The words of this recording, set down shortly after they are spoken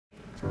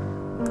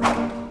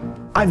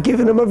I've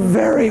given him a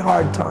very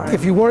hard time.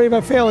 If you worry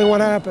about failing, what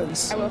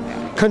happens? I will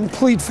fail.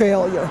 Complete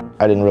failure.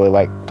 I didn't really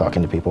like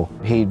talking to people.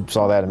 He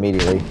saw that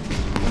immediately.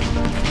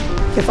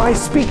 If I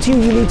speak to you,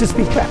 you need to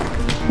speak back.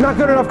 Not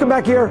good enough, come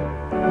back here,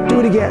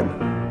 do it again.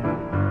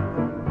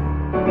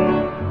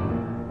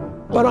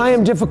 But I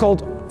am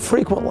difficult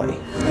frequently.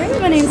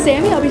 My name's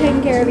Sammy, I'll be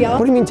taking care of y'all.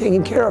 What do you mean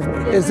taking care of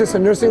me? Is this a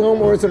nursing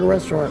home or is it a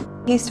restaurant?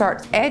 He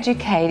starts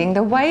educating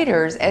the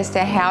waiters as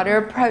to how to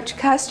approach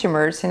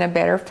customers in a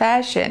better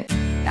fashion.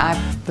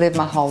 I've lived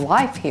my whole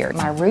life here.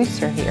 My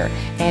roots are here.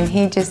 And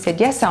he just said,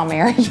 yes, I'll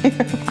marry you.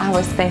 I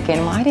was thinking,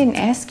 well, I didn't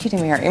ask you to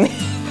marry me.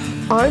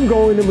 I'm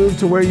going to move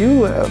to where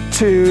you live,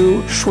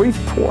 to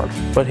Shreveport.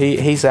 But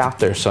he's out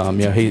there some,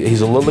 you know,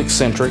 he's a little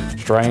eccentric,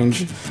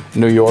 strange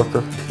New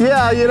Yorker.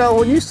 Yeah, you know,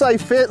 when you say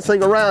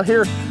fencing around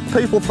here,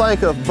 people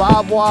think of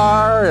barbed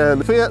wire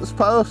and fence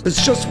posts.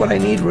 It's just what I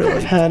need,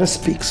 really. How to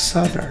speak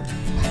Southern.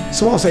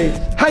 So I'll say,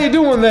 how you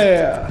doing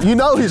there? You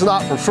know he's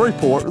not from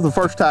Shreveport the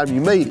first time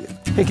you meet him.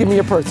 Hey, give me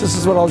your purse. This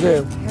is what I'll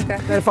do. Okay.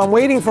 And if I'm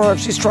waiting for her, if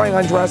she's trying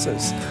on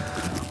dresses,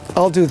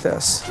 I'll do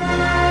this.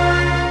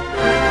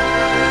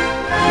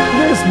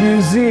 This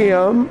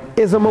museum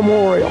is a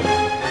memorial.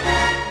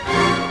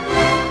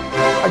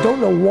 I don't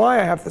know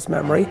why I have this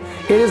memory.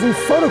 It isn't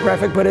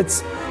photographic, but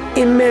it's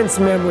immense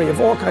memory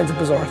of all kinds of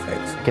bizarre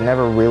things. I can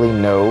never really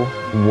know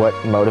what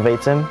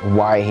motivates him,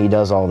 why he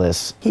does all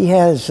this. He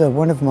has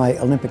one of my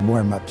Olympic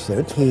warm-up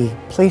suits. He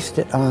placed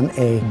it on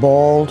a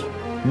bald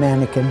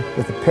mannequin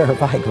with a pair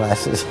of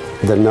eyeglasses.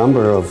 The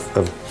number of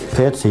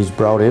pets he's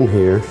brought in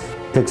here,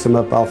 picks them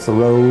up off the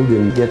road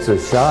and gets their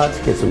shots,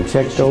 gets them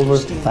checked over,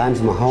 finds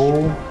them a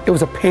home. It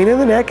was a pain in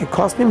the neck, it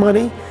cost me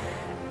money,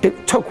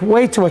 it took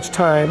way too much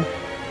time,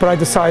 but I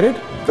decided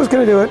I was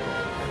going to do it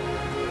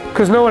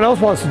because no one else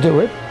wants to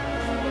do it.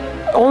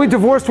 Only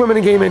divorced women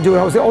and gay men do it.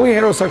 I was the only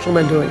heterosexual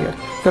men doing it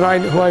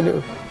who I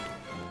knew.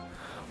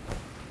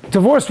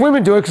 Divorced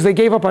women do it because they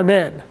gave up on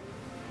men.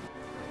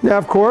 Now,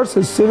 of course,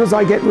 as soon as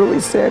I get really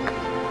sick,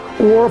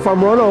 or if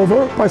I'm run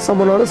over by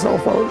someone on a cell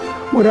phone,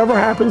 whatever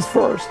happens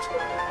first,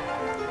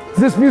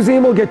 this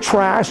museum will get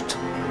trashed.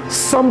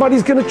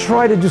 Somebody's going to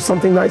try to do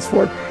something nice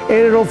for it, and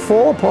it'll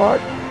fall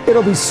apart.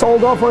 It'll be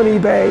sold off on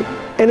eBay,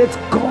 and it's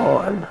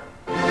gone.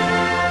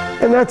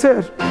 And that's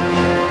it.